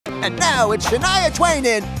And now it's Shania Twain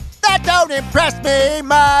in That Don't Impress Me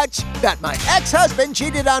Much. That my ex-husband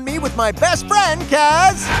cheated on me with my best friend,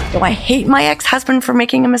 cuz. Do I hate my ex-husband for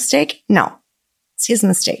making a mistake? No. It's his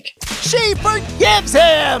mistake. She forgives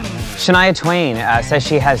him! Shania Twain says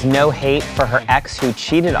she has no hate for her ex who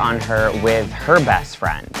cheated on her with her best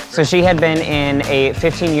friend. So she had been in a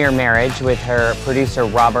 15-year marriage with her producer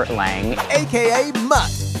Robert Lang, AKA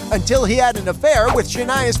Mutt, until he had an affair with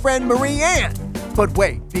Shania's friend Marie Ann. But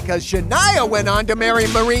wait, because Shania went on to marry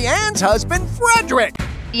Marie Ann's husband, Frederick.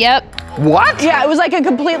 Yep. What? Yeah, it was like a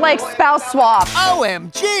complete spouse swap.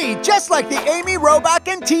 OMG, just like the Amy Robach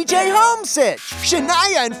and TJ Holmes sitch.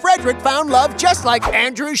 Shania and Frederick found love just like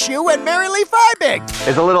Andrew Shue and Mary Lee Feibig.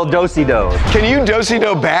 It's a little do-si-do. Can you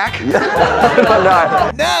do-si-do back?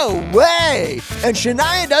 No way! And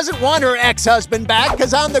Shania doesn't want her ex-husband back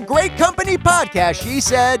because on the Great Company podcast, she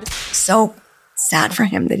said, So sad for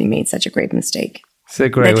him that he made such a grave mistake.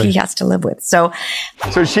 That he has to live with. So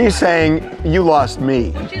she's saying, you lost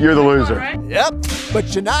me. You're the loser. Yep. But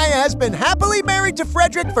Shania has been happily married to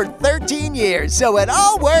Frederick for 13 years, so it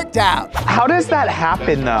all worked out. How does that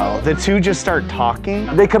happen, though? The two just start talking?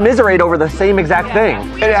 They commiserate over the same exact thing.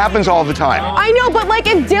 It happens all the time. I know, but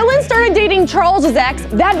if Dylan started dating Charles's ex,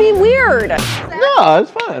 that'd be weird. No,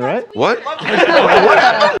 it's fine, right? What? What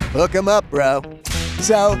happened? Hook 'em up, bro.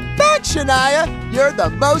 So, thanks, Shania. You're the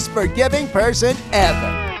most forgiving person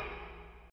ever.